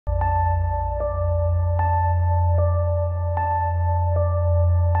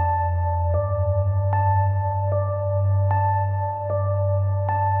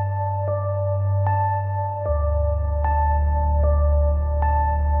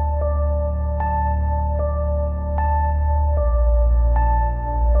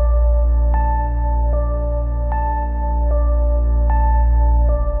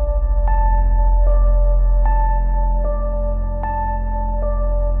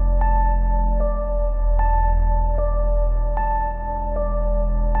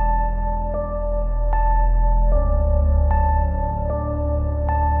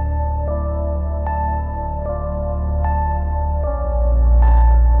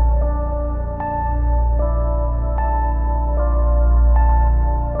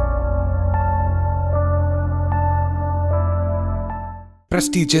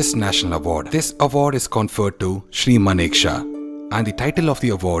prestigious national award. This award is conferred to Shri Maneksha, and the title of the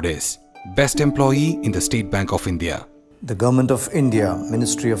award is Best Employee in the State Bank of India. The Government of India,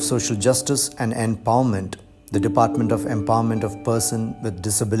 Ministry of Social Justice and Empowerment, the Department of Empowerment of Persons with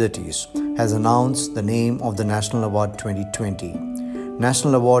Disabilities, has announced the name of the National Award 2020.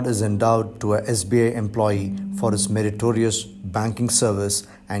 National Award is endowed to a SBI employee for his meritorious banking service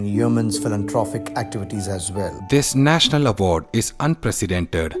and yeoman's philanthropic activities as well. This national award is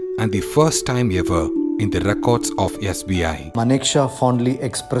unprecedented and the first time ever in the records of SBI. Maneksha fondly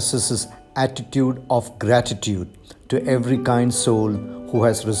expresses his attitude of gratitude to every kind soul who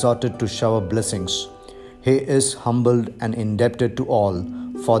has resorted to shower blessings. He is humbled and indebted to all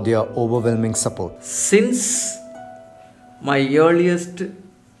for their overwhelming support. Since my earliest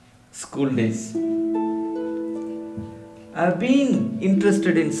school days, I've been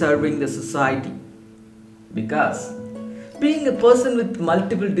interested in serving the society because being a person with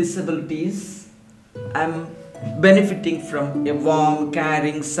multiple disabilities, I'm benefiting from a warm,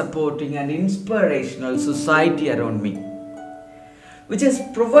 caring, supporting and inspirational society around me, which has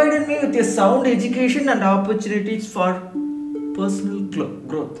provided me with a sound education and opportunities for personal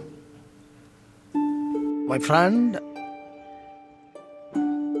growth. My friend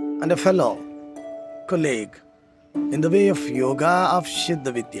and a fellow colleague in the way of yoga of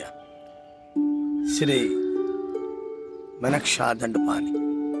Siddha Vidya, Shri Maneksha Dandapani.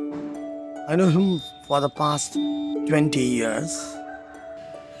 I know him for the past 20 years.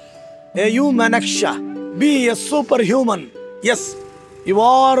 Hey, you Maneksha, be a superhuman. Yes, you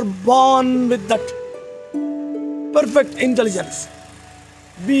are born with that perfect intelligence.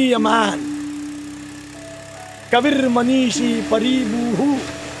 Be a man. Kavir Manishi Paribuhu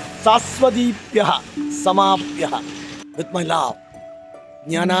Saswadipyaha Samapyaha. With my love,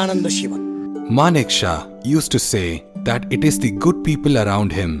 Jnanananda Shivan. Maneksha used to say that it is the good people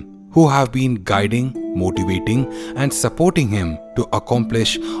around him who have been guiding, motivating and supporting him to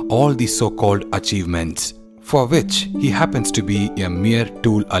accomplish all the so-called achievements, for which he happens to be a mere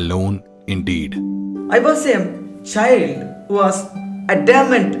tool alone indeed. I was a child who was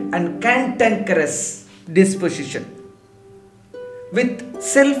adamant and cantankerous disposition, with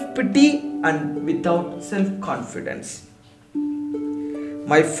self-pity and without self-confidence.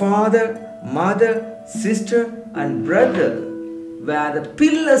 My father, mother, sister and brother were the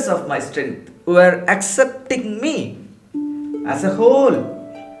pillars of my strength, who were accepting me as a whole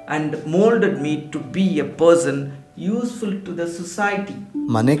and molded me to be a person useful to the society.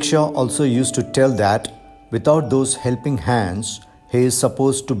 Maneksha also used to tell that without those helping hands, he is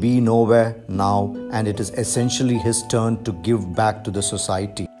supposed to be nowhere now, and it is essentially his turn to give back to the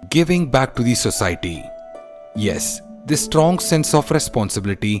society. Giving back to the society. Yes, this strong sense of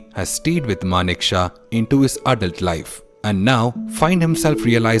responsibility has stayed with Maneksha into his adult life, and now find himself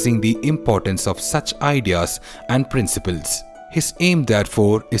realizing the importance of such ideas and principles. His aim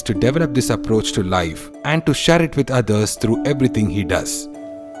therefore is to develop this approach to life and to share it with others through everything he does.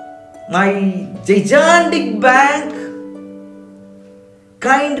 My gigantic bank,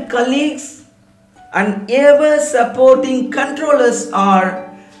 kind colleagues and ever supporting controllers are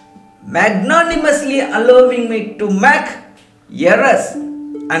magnanimously allowing me to make errors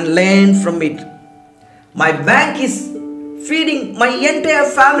and learn from it. My bank is feeding my entire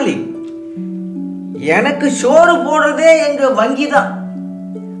family. எனக்கு சோறு போடுறதே எங்க வங்கி தான்.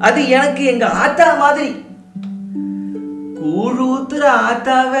 அது எனக்கு எங்க ஆத்தா மாதிரி. கூழு ஊத்துற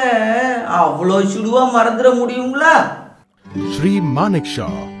ஆத்தாவை அவ்வளோ சுடுவா மறந்துட முடியுங்களா? Shri Maneksha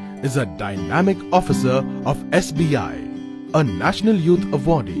is a dynamic officer of SBI, a National Youth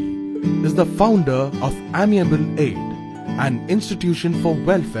Awardee, is the founder of Amiable Aid, an institution for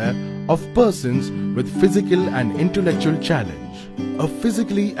welfare of persons with physical and intellectual challenge. A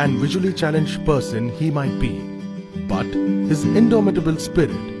physically and visually challenged person he might be, but his indomitable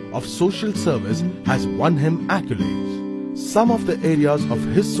spirit of social service has won him accolades. Some of the areas of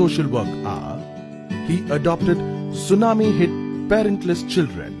his social work are: he adopted tsunami-hit parentless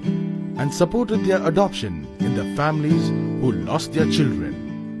children and supported their adoption in the families who lost their children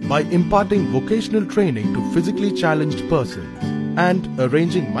by imparting vocational training to physically challenged persons and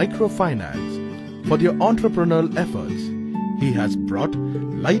arranging microfinance for their entrepreneurial efforts. He has brought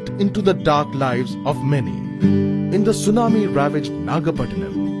light into the dark lives of many. In the tsunami-ravaged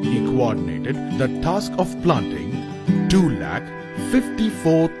Nagapattinam, he coordinated the task of planting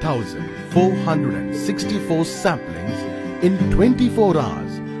 2,54,464 saplings in 24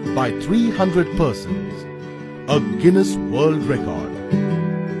 hours by 300 persons, a Guinness World Record.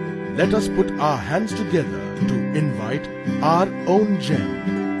 Let us put our hands together to invite our own gem,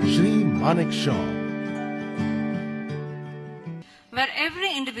 Shri Maneksha. Wherever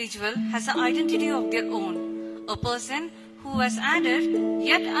individual has an identity of their own. A person who has added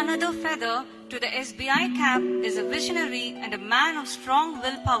yet another feather to the SBI cap is a visionary and a man of strong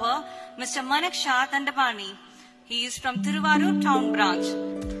willpower, Mr. Maneksha Tandapani. He is from Thiruvarur town branch.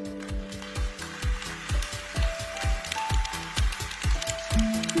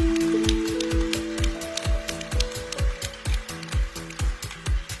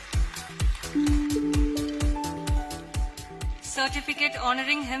 Certificate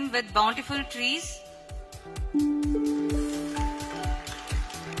honoring him with bountiful trees.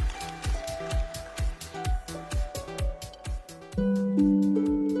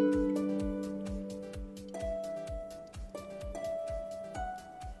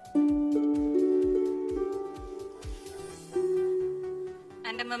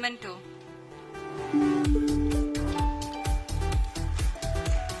 And a memento.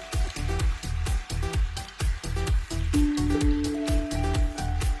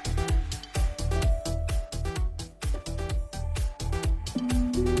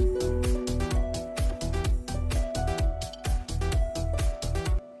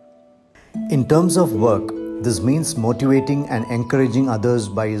 In terms of work, this means motivating and encouraging others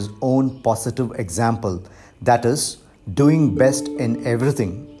by his own positive example, that is, doing best in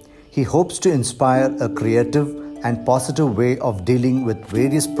everything. He hopes to inspire a creative and positive way of dealing with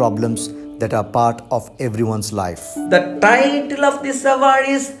various problems that are part of everyone's life. The title of this award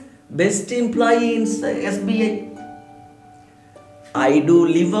is Best Employee in SBI. I do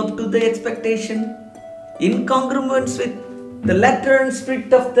live up to the expectation in congruence with the letter and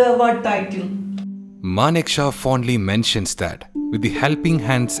spirit of the award title. Maneksha fondly mentions that with the helping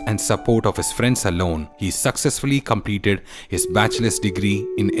hands and support of his friends alone, he successfully completed his bachelor's degree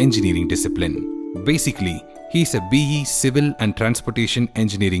in engineering discipline. Basically, he is a BE Civil and Transportation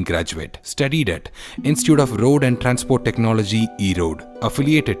Engineering graduate, studied at Institute of Road and Transport Technology E-Road,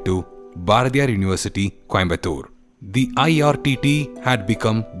 affiliated to Bharathiar University, Coimbatore. The IRTT had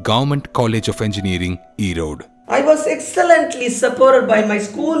become Government College of Engineering, E-Road. I was excellently supported by my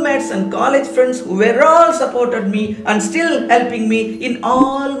schoolmates and college friends who were all supported me and still helping me in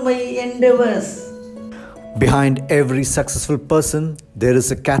all my endeavors. Behind every successful person, there is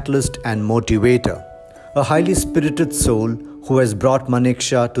a catalyst and motivator. A highly spirited soul who has brought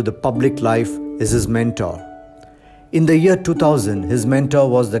Maneksha to the public life is his mentor. In the year 2000, his mentor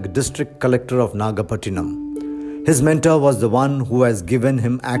was the district collector of Nagapattinam. His mentor was the one who has given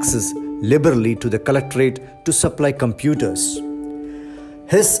him access liberally to the collectorate to supply computers.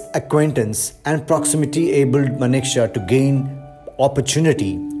 His acquaintance and proximity enabled Maneksha to gain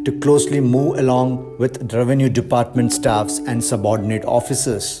opportunity to closely move along with revenue department staffs and subordinate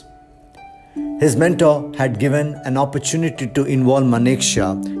officers. His mentor had given an opportunity to involve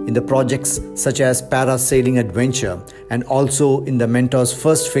Maneksha in the projects such as parasailing adventure and also in the mentor's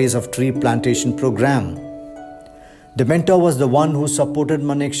first phase of tree plantation program. The mentor was the one who supported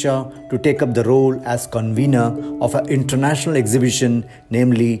Maneksha to take up the role as convener of an international exhibition,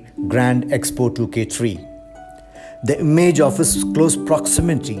 namely Grand Expo 2K3. The image of his close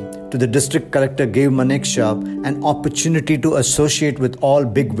proximity to the district collector gave Maneksha an opportunity to associate with all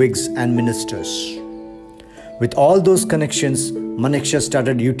bigwigs and ministers. With all those connections, Maneksha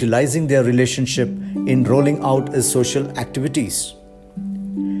started utilizing their relationship in rolling out his social activities.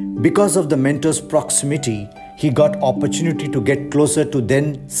 Because of the mentor's proximity, he got opportunity to get closer to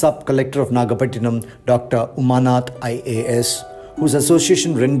then sub-collector of Nagapattinam, Dr. Umanath IAS, whose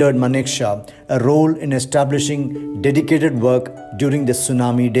association rendered Maneksha a role in establishing dedicated work during the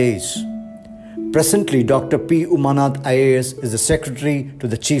tsunami days. Presently, Dr. P. Umanath IAS is the Secretary to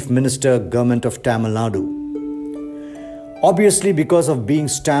the Chief Minister, Government of Tamil Nadu. Obviously, because of being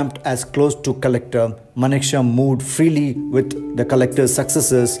stamped as close to collector, Maneksha moved freely with the collector's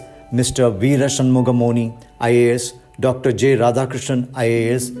successors, Mr. Veera Shanmugamoni IAS, Dr. J. Radhakrishnan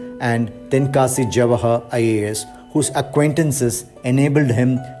IAS and Tenkasi Jawahar IAS, whose acquaintances enabled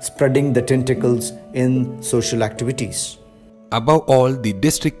him spreading the tentacles in social activities. Above all, the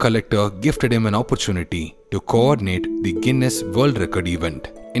district collector gifted him an opportunity to coordinate the Guinness World Record event.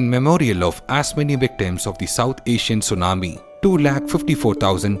 In memorial of as many victims of the South Asian tsunami,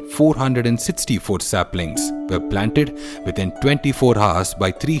 254,464 saplings were planted within 24 hours by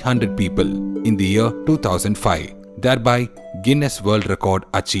 300 people in the year 2005, thereby Guinness World Record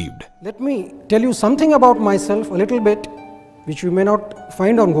achieved. Let me tell you something about myself a little bit, which you may not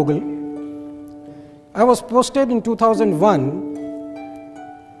find on Google. I was posted in 2001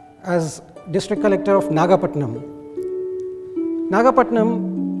 as district collector of Nagapattinam. Nagapattinam,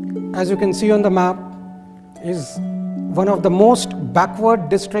 as you can see on the map, is one of the most backward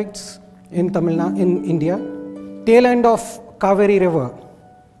districts in Tamil Nadu, in India, tail end of Kaveri River.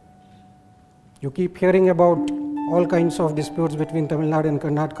 You keep hearing about all kinds of disputes between Tamil Nadu and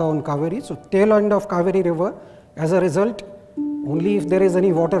Karnataka on Kaveri. So tail end of Kaveri river, as a result, only if there is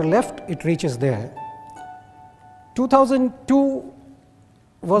any water left, it reaches there. 2002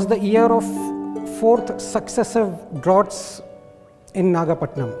 was the year of 4th successive droughts in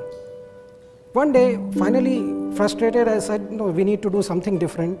Nagapattinam. One day, finally frustrated, I said, no, we need to do something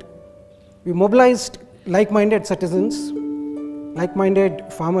different. We mobilized like-minded citizens,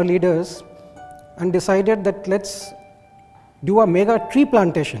 like-minded farmer leaders, and decided that let's do a mega tree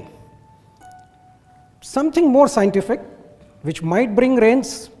plantation. Something more scientific, which might bring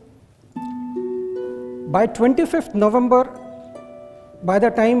rains. By 25th November, by the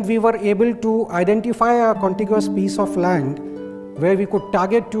time we were able to identify a contiguous piece of land where we could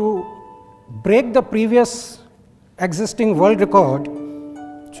target to break the previous existing world record,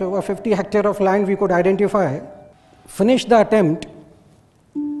 so a 50 hectare of land we could identify, finish the attempt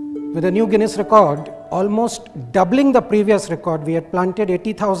with a new Guinness record, almost doubling the previous record. We had planted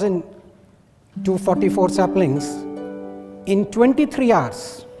 80,244 saplings in 23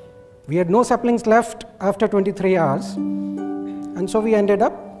 hours. We had no saplings left after 23 hours, and so we ended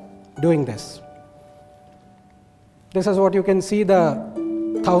up doing this. This is what you can see, the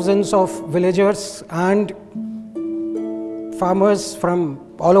thousands of villagers and farmers from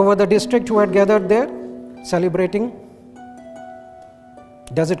all over the district who had gathered there celebrating.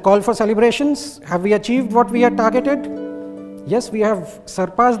 Does it call for celebrations? Have we achieved what we had targeted? Yes, we have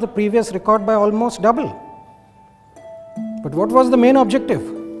surpassed the previous record by almost double. But what was the main objective?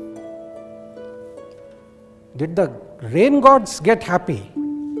 Did the rain gods get happy?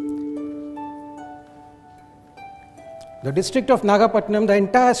 The district of Nagapattinam, the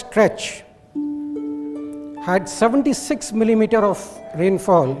entire stretch, had 76 millimeter of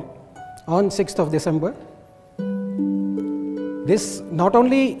rainfall on 6th of December. This not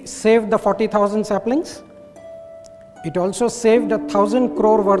only saved the 40,000 saplings, it also saved 1,000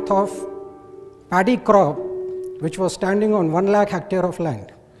 crore worth of paddy crop, which was standing on 1 lakh hectare of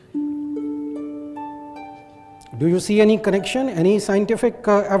land. Do you see any connection, any scientific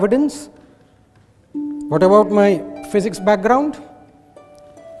evidence? What about my physics background?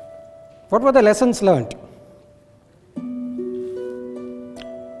 What were the lessons learned?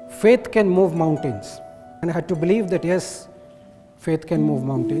 Faith can move mountains. And I had to believe that yes, faith can move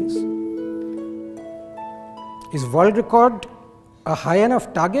mountains. Is world record a high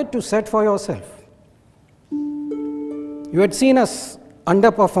enough target to set for yourself? You had seen us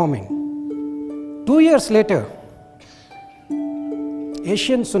underperforming. 2 years later,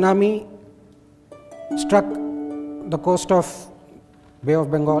 Asian tsunami struck the coast of Bay of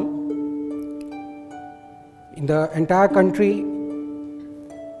Bengal. In the entire country,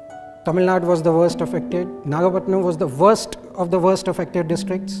 Tamil Nadu was the worst affected. Nagapattinam was the worst of the worst affected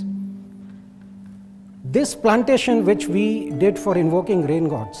districts. This plantation which we did for invoking rain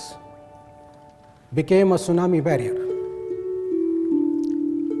gods became a tsunami barrier.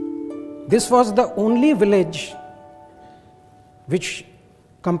 This was the only village which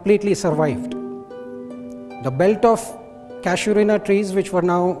completely survived. The belt of casuarina trees, which were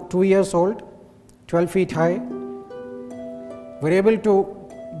now 2 years old, 12 feet high, were able to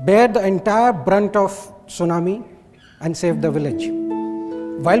bear the entire brunt of tsunami and save the village.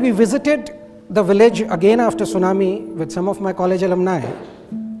 While we visited the village again after tsunami with some of my college alumni,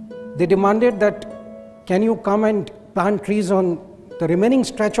 they demanded that, can you come and plant trees on the remaining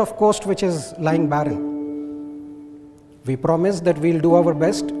stretch of coast which is lying barren? We promised that we'll do our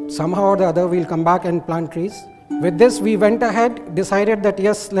best. Somehow or the other, we'll come back and plant trees. With this, we went ahead, decided that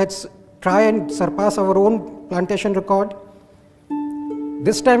yes, let's try and surpass our own plantation record.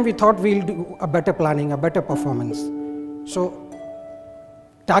 This time we thought we'll do a better planning, a better performance. So,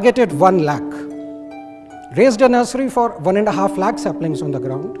 targeted 1 lakh. Raised a nursery for 1.5 lakh saplings on the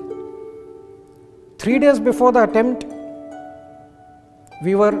ground. 3 days before the attempt,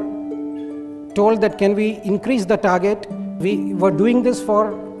 we were told that can we increase the target. We were doing this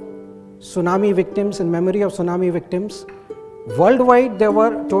for tsunami victims, in memory of tsunami victims. Worldwide, there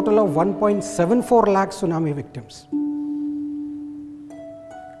were a total of 1.74 lakh tsunami victims.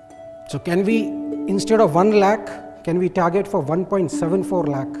 So can we, instead of 1 lakh, can we target for 1.74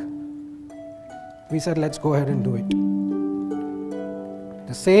 lakh? We said, let's go ahead and do it.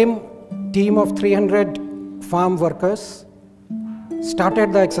 The same team of 300 farm workers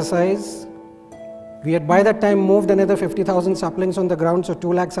started the exercise. We had by that time moved another 50,000 saplings on the ground, so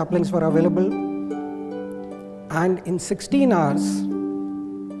 2 lakh saplings were available. And in 16 hours,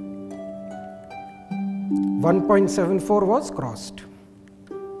 1.74 was crossed.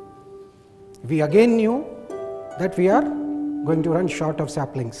 We again knew that we are going to run short of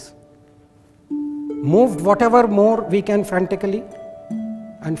saplings. moved whatever more we can frantically,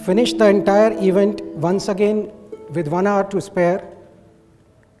 and finished the entire event once again with 1 hour to spare,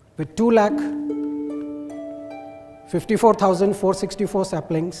 with 2,54,464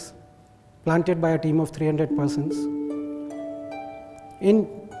 saplings planted by a team of 300 persons in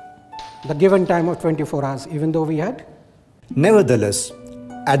the given time of 24 hours, even though we had. Nevertheless,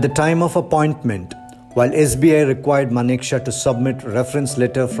 at the time of appointment, while SBI required Manekshaw to submit reference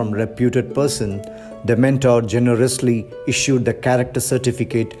letter from reputed person, the mentor generously issued the character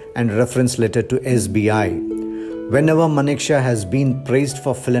certificate and reference letter to SBI. Whenever Manekshaw has been praised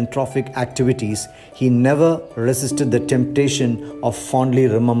for philanthropic activities, he never resisted the temptation of fondly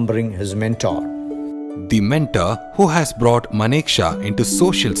remembering his mentor. The mentor who has brought Manekshaw into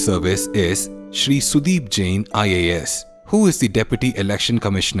social service is Shri Sudeep Jain IAS, who is the Deputy Election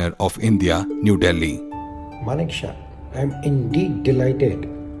Commissioner of India, New Delhi. Manekshaw, I am indeed delighted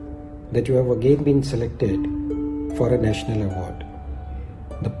that you have again been selected for a national award.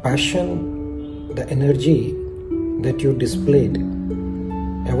 The passion, the energy that you displayed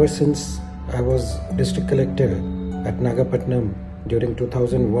ever since I was district collector at Nagapatnam during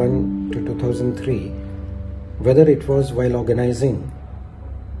 2001 to 2003, whether it was while organizing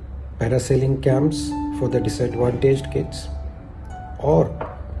parasailing camps for the disadvantaged kids, or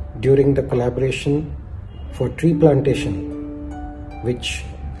during the collaboration for tree plantation, which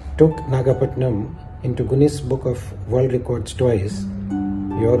took Nagapatnam into Guinness Book of World Records twice,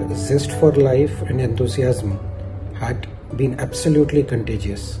 your zest for life and enthusiasm had been absolutely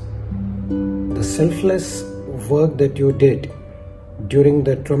contagious. The selfless work that you did during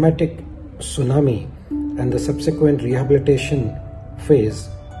the traumatic tsunami and the subsequent rehabilitation phase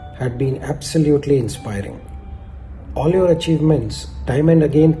had been absolutely inspiring. All your achievements time and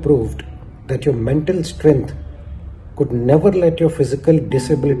again proved that your mental strength could never let your physical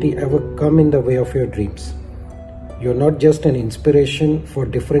disability ever come in the way of your dreams. You're not just an inspiration for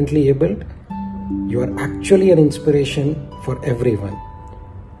differently abled, you are actually an inspiration for everyone.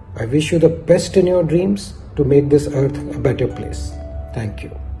 I wish you the best in your dreams to make this earth a better place. Thank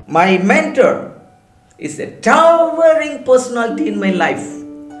you. My mentor is a towering personality in my life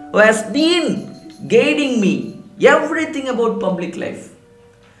who has been guiding me everything about public life.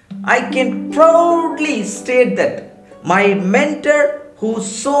 I can proudly state that my mentor who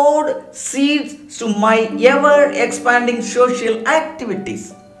sowed seeds to my ever-expanding social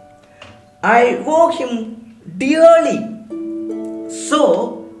activities. I owe him dearly.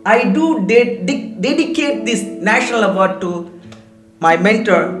 So, I do dedicate this national award to my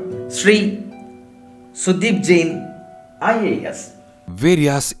mentor, Sri Sudeep Jain, IAS.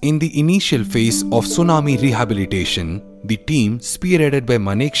 Whereas in the initial phase of tsunami rehabilitation, the team spearheaded by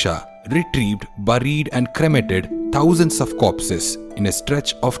Manekshaw retrieved, buried and cremated thousands of corpses in a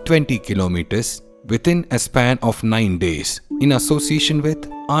stretch of 20 kilometers within a span of 9 days in association with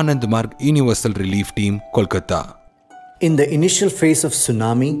Anand Marg Universal Relief Team, Kolkata. In the initial phase of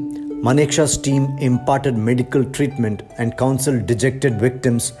tsunami, Manekshaw's team imparted medical treatment and counseled dejected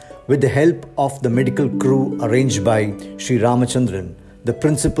victims with the help of the medical crew arranged by Sri Ramachandran, the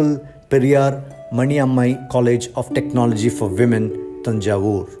principal, Periyar Maniammai College of Technology for Women,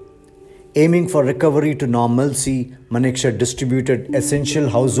 Tanjavur. Aiming for recovery to normalcy, Manekshaw distributed essential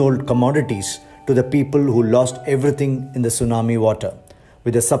household commodities to the people who lost everything in the tsunami water,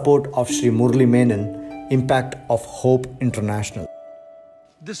 with the support of Sri Murli Menon, Impact of Hope International.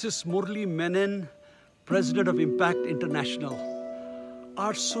 This is Murli Menon, President of Impact International.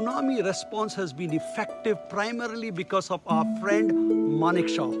 Our tsunami response has been effective primarily because of our friend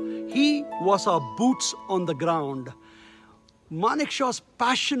Manekshaw. He was our boots on the ground. Manekshaw's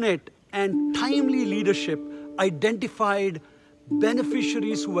passionate and timely leadership identified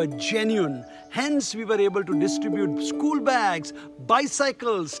beneficiaries who were genuine. Hence, we were able to distribute school bags,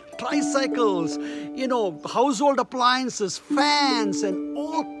 bicycles, tricycles, household appliances, fans, and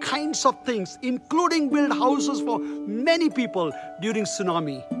all kinds of things, including build houses for many people during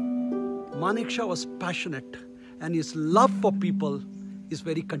tsunami. Manekshaw was passionate, and his love for people is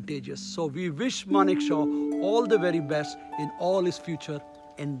very contagious. So we wish Manekshaw all the very best in all his future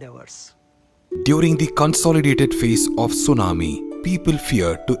endeavors. During the consolidated phase of tsunami, people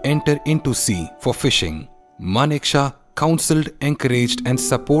feared to enter into sea for fishing. Manekshaw counseled, encouraged and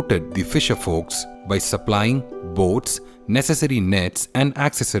supported the fisher folks by supplying boats, necessary nets and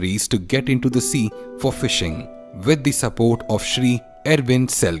accessories to get into the sea for fishing, with the support of Sri Erwin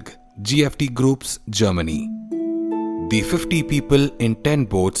Selg, GFT Groups, Germany. The 50 people in 10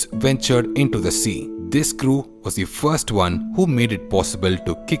 boats ventured into the sea. This crew was the first one who made it possible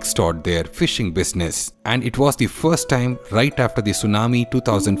to kickstart their fishing business, and it was the first time right after the tsunami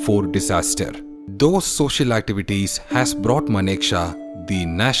 2004 disaster. Those social activities has brought Maneksha the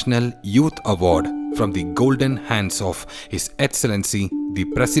National Youth Award from the golden hands of His Excellency the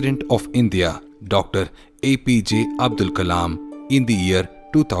President of India, Dr. APJ Abdul Kalam, in the year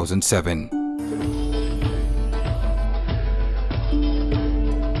 2007.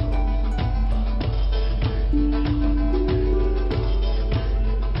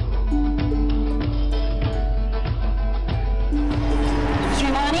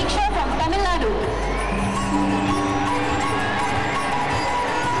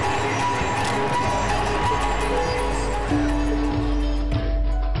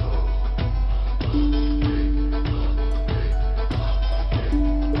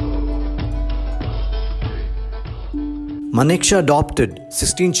 Maneksha adopted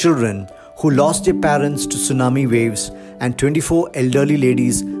 16 children who lost their parents to tsunami waves and 24 elderly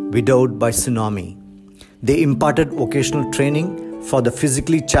ladies widowed by tsunami. They imparted vocational training for the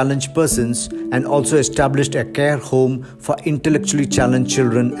physically challenged persons and also established a care home for intellectually challenged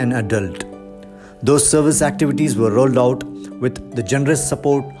children and adults. Those service activities were rolled out with the generous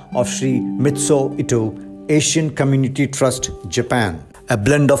support of Sri Mitsuo Ito, Asian Community Trust, Japan. A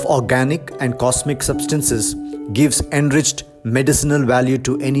blend of organic and cosmic substances gives enriched medicinal value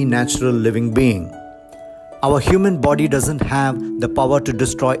to any natural living being. Our human body doesn't have the power to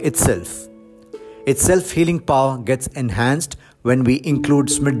destroy itself. Its self-healing power gets enhanced when we include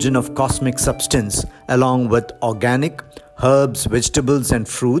smidgen of cosmic substance along with organic, herbs, vegetables and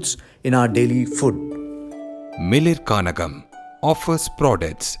fruits in our daily food. Milir Kanagam offers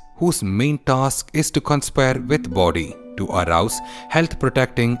products whose main task is to conspire with body to arouse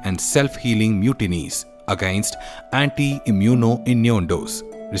health-protecting and self-healing mutinies against anti-immuno innuendos,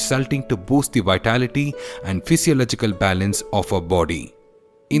 resulting to boost the vitality and physiological balance of our body.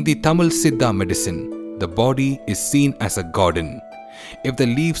 In the Tamil Siddha medicine, the body is seen as a garden. If the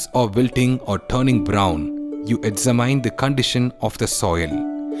leaves are wilting or turning brown, you examine the condition of the soil.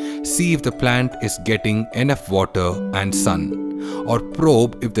 See if the plant is getting enough water and sun, or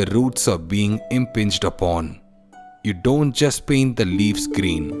probe if the roots are being impinged upon. You don't just paint the leaves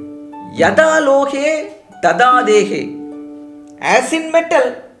green. Yada lohe tada dehe. As in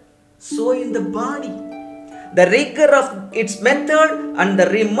metal, so in the body. The rigor of its method and the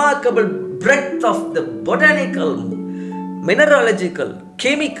remarkable breadth of the botanical, mineralogical,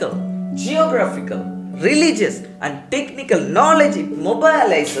 chemical, geographical, religious and technical knowledge it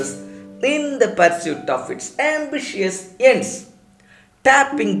mobilizes in the pursuit of its ambitious ends.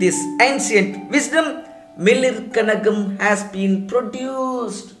 Tapping this ancient wisdom, Milir Kanagam has been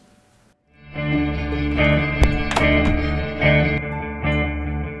produced.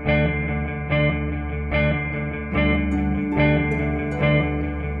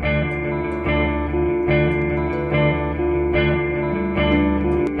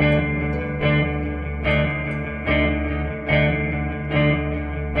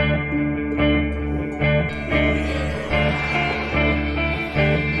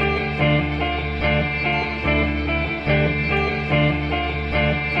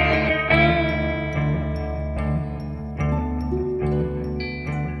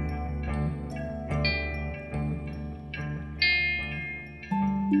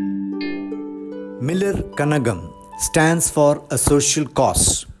 Milir Kanagam stands for a social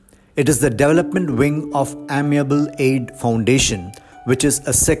cause. It is the development wing of Amiable Aid Foundation, which is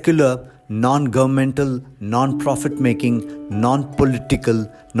a secular, non-governmental, non-profit making,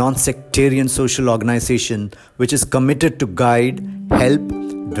 non-political, non-sectarian social organization which is committed to guide, help,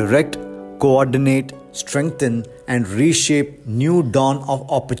 direct, coordinate, strengthen and reshape new dawn of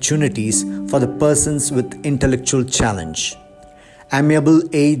opportunities for the persons with intellectual challenge. Amiable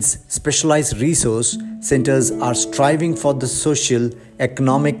Aid's specialized resource centers are striving for the social,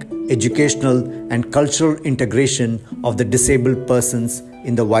 economic, educational and cultural integration of the disabled persons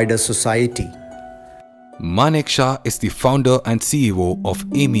in the wider society. Maneksha is the founder and CEO of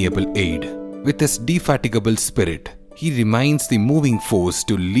Amiable Aid. With his defatigable spirit, he remains the moving force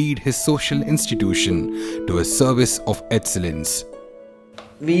to lead his social institution to a service of excellence.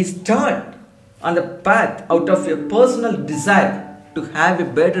 We start on the path out of your personal desire to have a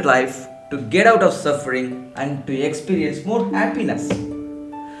better life, to get out of suffering and to experience more happiness.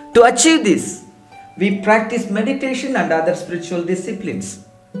 To achieve this, we practice meditation and other spiritual disciplines.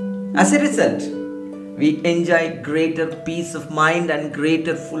 As a result, we enjoy greater peace of mind and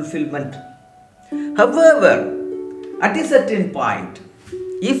greater fulfillment. However, at a certain point,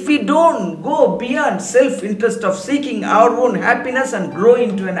 if we don't go beyond self-interest of seeking our own happiness and grow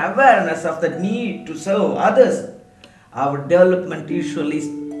into an awareness of the need to serve others, our development usually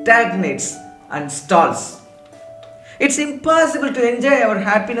stagnates and stalls. It's impossible to enjoy our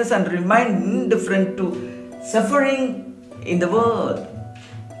happiness and remain indifferent to suffering in the world.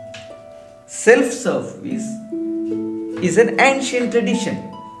 Self-service is an ancient tradition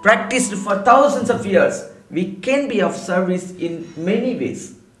practiced for thousands of years. We can be of service in many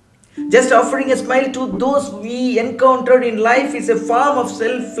ways. Just offering a smile to those we encountered in life is a form of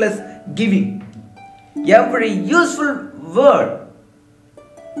selfless giving. Every useful word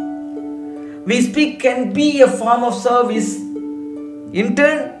we speak can be a form of service. In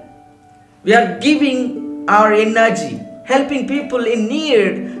turn, we are giving our energy, helping people in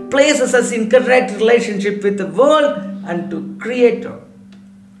need, places us in correct relationship with the world and to Creator.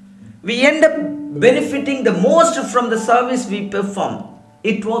 We end up benefiting the most from the service we perform.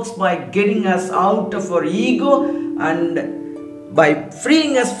 It works by getting us out of our ego and by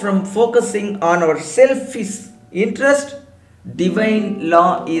freeing us from focusing on our selfish interest. Divine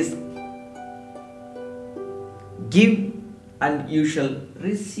law is give and you shall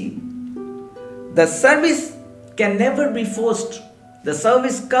receive. The service can never be forced. The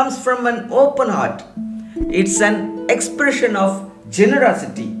service comes from an open heart. It's an expression of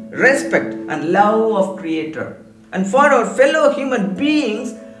generosity, respect and love of Creator. And for our fellow human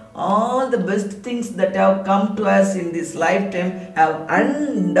beings, all the best things that have come to us in this lifetime have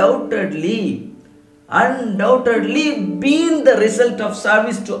undoubtedly been the result of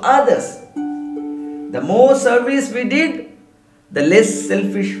service to others. The more service we did, the less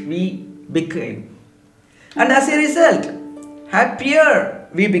selfish we became. And as a result, happier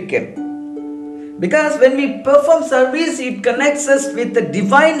we became. Because when we perform service, it connects us with the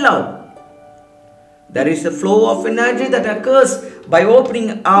divine love. There is a flow of energy that occurs by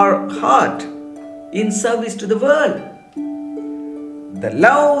opening our heart in service to the world. The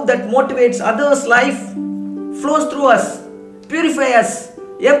love that motivates others' life flows through us, purifies us,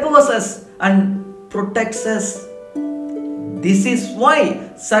 empowers us, and protects us. This is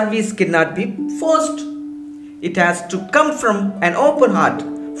why service cannot be forced. It has to come from an open heart,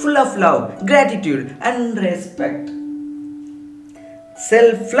 full of love, gratitude, and respect.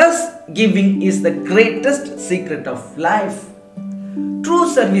 Selfless giving is the greatest secret of life. True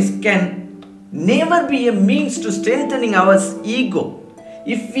service can never be a means to strengthening our ego.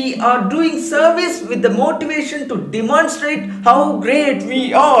 If we are doing service with the motivation to demonstrate how great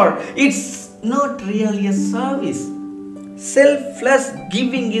we are, it's not really a service. Selfless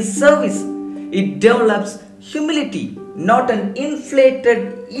giving is service. It develops humility, not an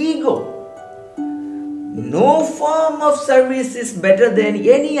inflated ego. No form of service is better than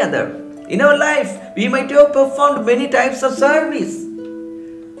any other. In our life, we might have performed many types of service,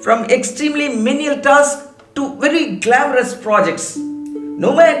 from extremely menial tasks to very glamorous projects.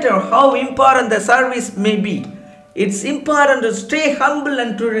 No matter how important the service may be, it's important to stay humble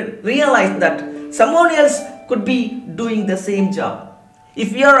and to realize that someone else could be doing the same job.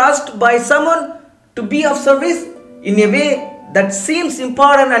 If we are asked by someone to be of service in a way that seems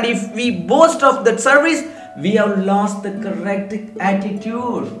important, and if we boast of that service, we have lost the correct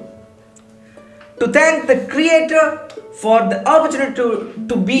attitude. To thank the Creator for the opportunity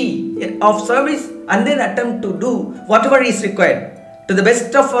to be of service and then attempt to do whatever is required to the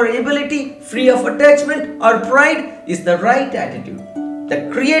best of our ability, free of attachment or pride, is the right attitude. The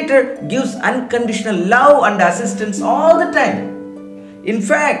Creator gives unconditional love and assistance all the time. In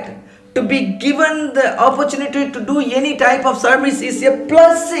fact, to be given the opportunity to do any type of service is a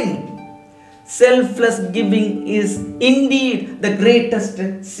blessing. Selfless giving is indeed the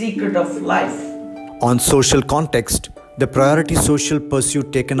greatest secret of life. On social context, the priority social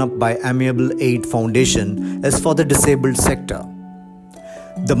pursuit taken up by Amiable Aid Foundation is for the disabled sector.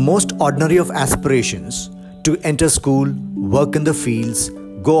 The most ordinary of aspirations, to enter school, work in the fields,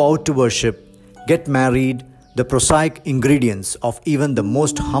 go out to worship, get married, the prosaic ingredients of even the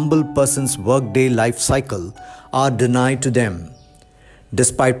most humble person's workday life cycle are denied to them.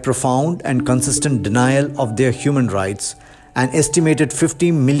 Despite profound and consistent denial of their human rights, an estimated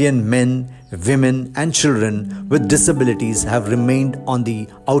 50 million men, women and children with disabilities have remained on the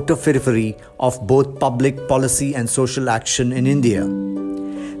outer periphery of both public policy and social action in India.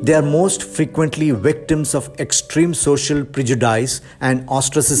 They are most frequently victims of extreme social prejudice and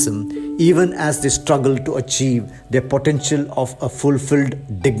ostracism, even as they struggle to achieve their potential of a fulfilled,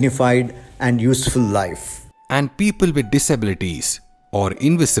 dignified, and useful life. And people with disabilities, or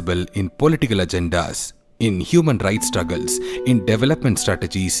invisible in political agendas, in human rights struggles, in development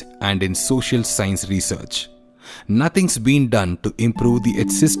strategies, and in social science research. Nothing's been done to improve the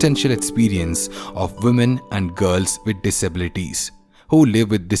existential experience of women and girls with disabilities who live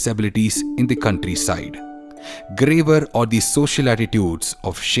with disabilities in the countryside. Graver are the social attitudes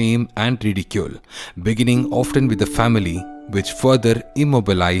of shame and ridicule, beginning often with the family, which further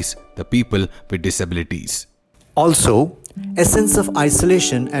immobilize the people with disabilities. Also, a sense of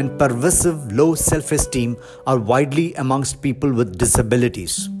isolation and pervasive low self-esteem are widely amongst people with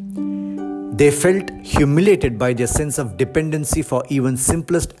disabilities. They felt humiliated by their sense of dependency for even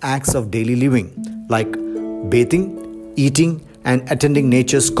simplest acts of daily living, like bathing, eating, and attending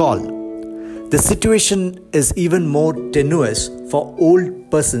nature's call. The situation is even more tenuous for old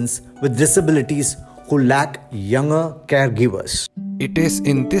persons with disabilities who lack younger caregivers. It is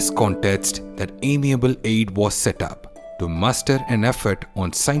in this context that Amiable Aid was set up to muster an effort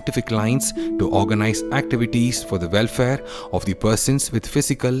on scientific lines to organize activities for the welfare of the persons with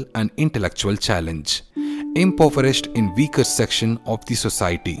physical and intellectual challenge, impoverished in weaker section of the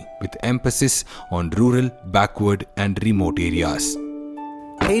society, with emphasis on rural, backward and remote areas.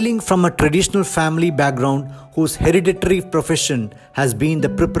 Hailing from a traditional family background whose hereditary profession has been the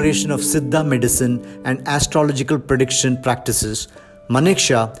preparation of Siddha medicine and astrological prediction practices,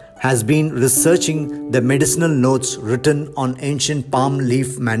 Manekshaw has been researching the medicinal notes written on ancient palm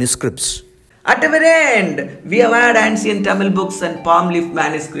leaf manuscripts. At our end, we have had ancient Tamil books and palm leaf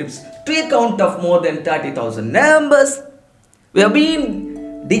manuscripts to a count of more than 30,000 numbers. We have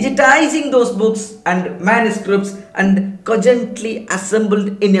been digitizing those books and manuscripts and cogently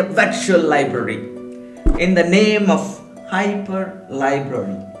assembled in a virtual library in the name of Hyper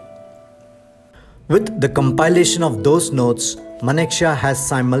Library. With the compilation of those notes, Manekshaw has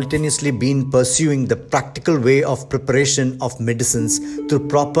simultaneously been pursuing the practical way of preparation of medicines through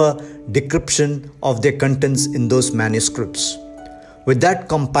proper decryption of their contents in those manuscripts. With that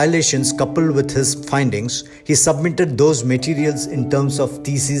compilations coupled with his findings, he submitted those materials in terms of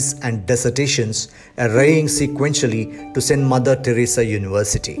theses and dissertations, arraying sequentially to St. Mother Teresa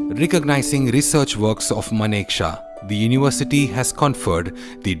University. Recognizing research works of Manekshaw, the university has conferred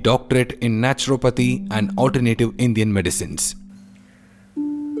the doctorate in naturopathy and alternative Indian medicines.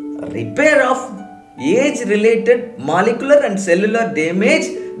 Repair of age-related molecular and cellular damage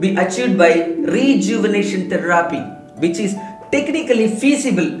be achieved by rejuvenation therapy, which is technically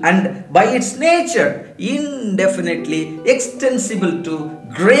feasible and by its nature indefinitely extensible to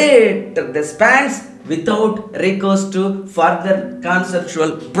greater spans without recourse to further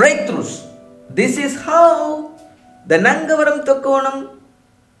conceptual breakthroughs. This is how the Nangavaram Thokonam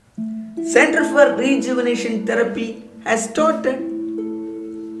Center for Rejuvenation Therapy has started.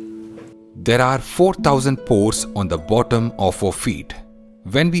 There are 4,000 pores on the bottom of our feet.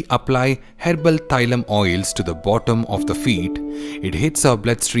 When we apply herbal thylam oils to the bottom of the feet, it hits our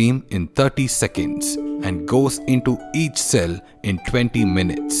bloodstream in 30 seconds and goes into each cell in 20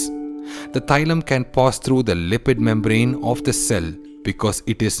 minutes. The thylam can pass through the lipid membrane of the cell because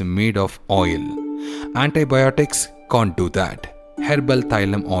it is made of oil. Antibiotics can't do that. Herbal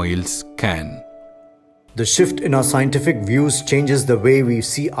thylam oils can. The shift in our scientific views changes the way we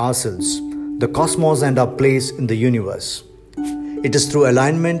see ourselves, the cosmos and our place in the universe. It is through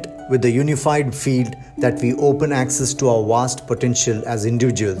alignment with the unified field that we open access to our vast potential as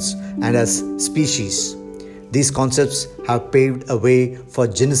individuals and as species. These concepts have paved a way for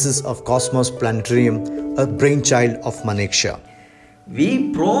Genesis of Cosmos Planetarium, a brainchild of Manekshaw.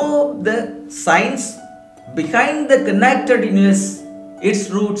 We probe the science behind the connected universe, its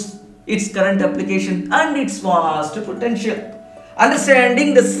roots, its current application and its vast potential.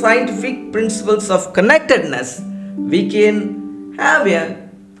 Understanding the scientific principles of connectedness, we can have a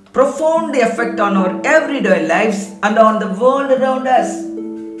profound effect on our everyday lives and on the world around us.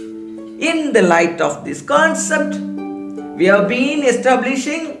 In the light of this concept, we have been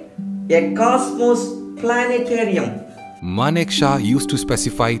establishing a cosmos planetarium. Manekshaw used to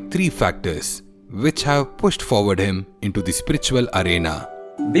specify 3 factors which have pushed forward him into the spiritual arena.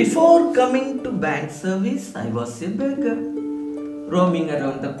 Before coming to bank service, I was a beggar, roaming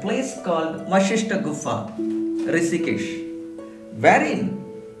around the place called Vashishta Gufa, Rishikesh, wherein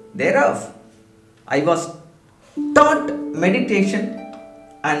thereof I was taught meditation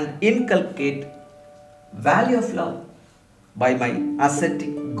and inculcate value of love by my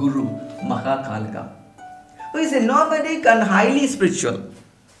ascetic guru Mahakalga, who is a nomadic and highly spiritual.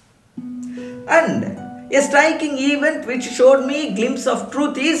 And a striking event which showed me a glimpse of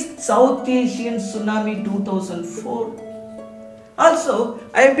truth is South Asian Tsunami 2004. Also,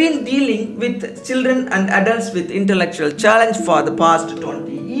 I have been dealing with children and adults with intellectual challenge for the past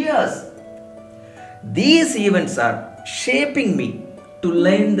 20 years. These events are shaping me to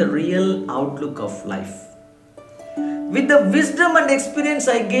learn the real outlook of life. With the wisdom and experience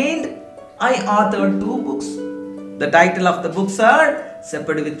I gained, I authored 2 books. The title of the books are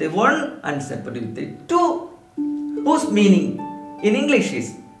Separate with a 1 and Separate with a 2. whose meaning in English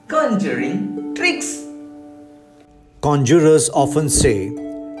is conjuring tricks. Conjurers often say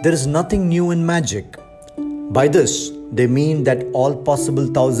there is nothing new in magic. By this, they mean that all possible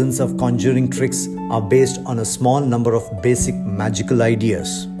thousands of conjuring tricks are based on a small number of basic magical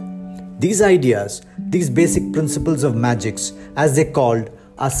ideas. These ideas, these basic principles of magics, as they called,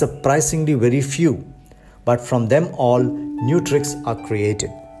 are surprisingly very few, but from them all, new tricks are created.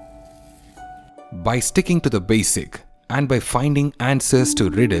 By sticking to the basic and by finding answers to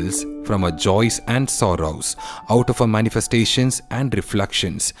riddles from our joys and sorrows, out of our manifestations and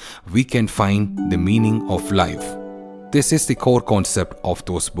reflections, we can find the meaning of life. This is the core concept of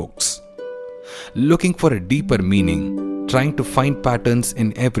those books. Looking for a deeper meaning, trying to find patterns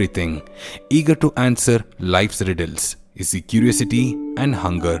in everything, eager to answer life's riddles, is the curiosity and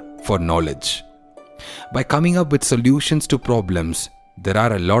hunger for knowledge. By coming up with solutions to problems, there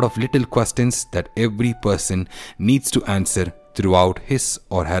are a lot of little questions that every person needs to answer throughout his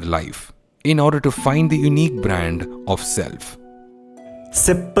or her life in order to find the unique brand of self.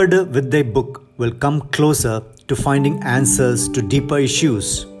 Seppadu with their book will come closer to finding answers to deeper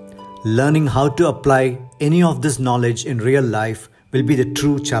issues. Learning how to apply any of this knowledge in real life will be the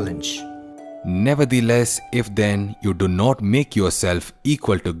true challenge. Nevertheless, if then you do not make yourself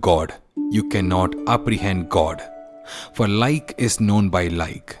equal to God, you cannot apprehend God. For like is known by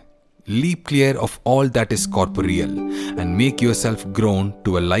like. Leap clear of all that is corporeal and make yourself grown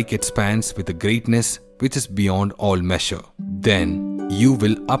to a like expanse with a greatness which is beyond all measure. Then you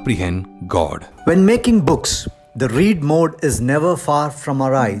will apprehend God. When making books, the read mode is never far from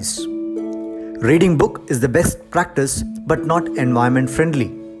our eyes. Reading book is the best practice but not environment friendly.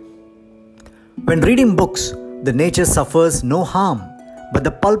 When reading books, the nature suffers no harm, but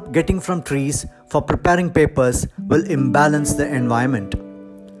the pulp getting from trees for preparing papers will imbalance the environment.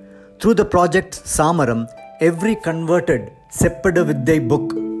 Through the project Samaram, every converted Seppadu Vidyai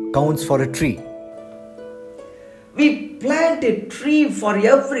book counts for a tree. We plant a tree for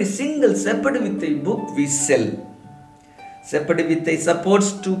every single Seppadu Vidyai book we sell. Seppadu Vidyai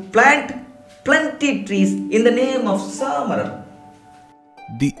supports to plant plenty trees in the name of Samaram.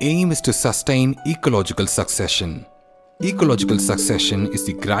 The aim is to sustain ecological succession. Ecological succession is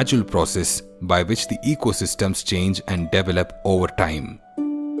the gradual process by which the ecosystems change and develop over time.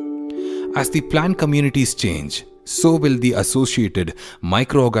 As the plant communities change, so will the associated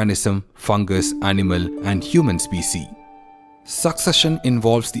microorganism, fungus, animal, and human species. Succession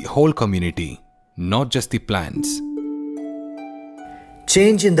involves the whole community, not just the plants.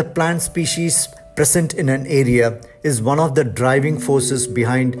 Change in the plant species present in an area is one of the driving forces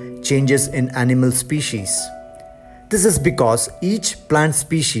behind changes in animal species. This is because each plant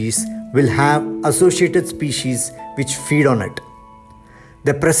species will have associated species which feed on it.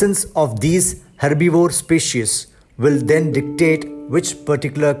 The presence of these herbivore species will then dictate which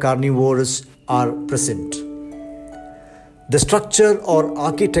particular carnivores are present. The structure or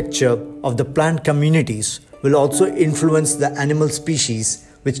architecture of the plant communities will also influence the animal species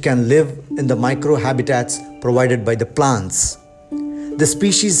which can live in the microhabitats provided by the plants. The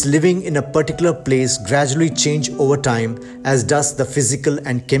species living in a particular place gradually change over time, as does the physical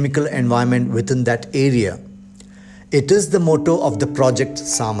and chemical environment within that area. It is the motto of the project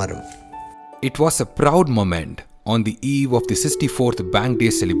Samaram. It was a proud moment on the eve of the 64th Bank Day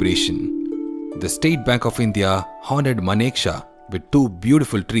celebration. The State Bank of India honored Manekshaw with two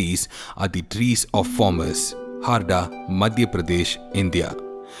beautiful trees at the Trees of Farmers, Harda, Madhya Pradesh, India.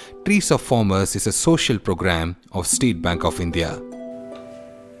 Trees of Farmers is a social program of State Bank of India.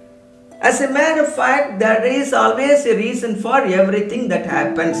 As a matter of fact, there is always a reason for everything that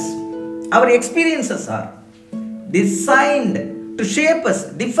happens. Our experiences are designed to shape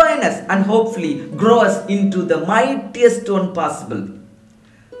us, define us, and hopefully grow us into the mightiest one possible.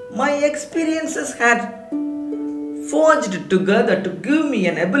 My experiences had forged together to give me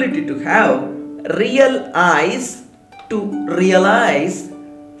an ability to have real eyes to realize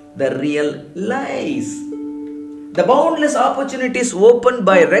the real lies. The boundless opportunities opened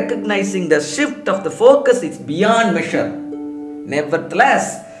by recognizing the shift of the focus is beyond measure.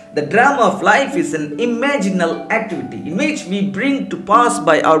 Nevertheless, the drama of life is an imaginal activity in which we bring to pass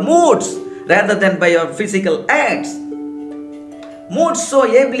by our moods rather than by our physical acts. Moods so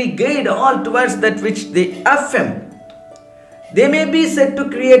ably guide all towards that which they affirm. They may be said to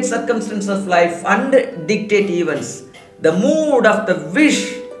create circumstances of life and dictate events. The mood of the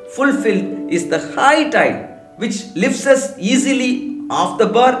wish fulfilled is the high tide which lifts us easily off the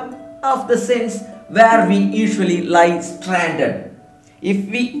bar of the sense where we usually lie stranded. If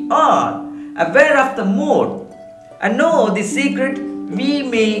we are aware of the mood and know the secret, we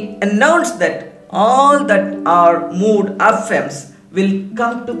may announce that all that our mood affirms will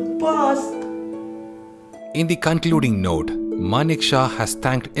come to pass. In the concluding note, Manekshaw has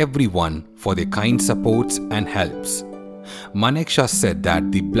thanked everyone for their kind supports and helps. Manekshaw said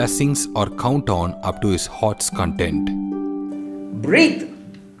that the blessings are count on up to his heart's content. Breathe.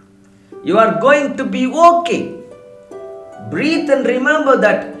 You are going to be okay. Breathe and remember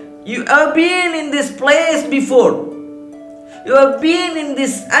that you have been in this place before. You have been in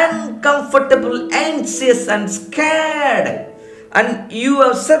this uncomfortable, anxious and scared, and you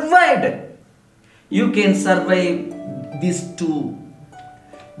have survived. You can survive this too.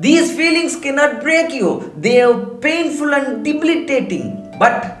 These feelings cannot break you. They are painful and debilitating,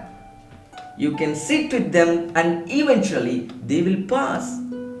 but you can sit with them and eventually they will pass.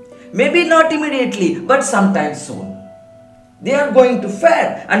 Maybe not immediately, but sometime soon. They are going to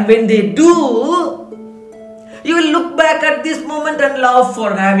fade, and when they do, you will look back at this moment and laugh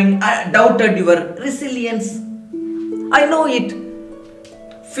for having doubted your resilience. I know it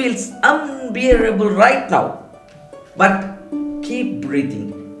feels unbearable right now, but keep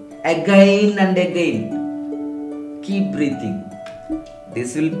breathing again and again. Keep breathing.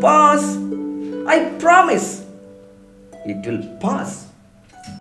 This will pass. I promise it will pass.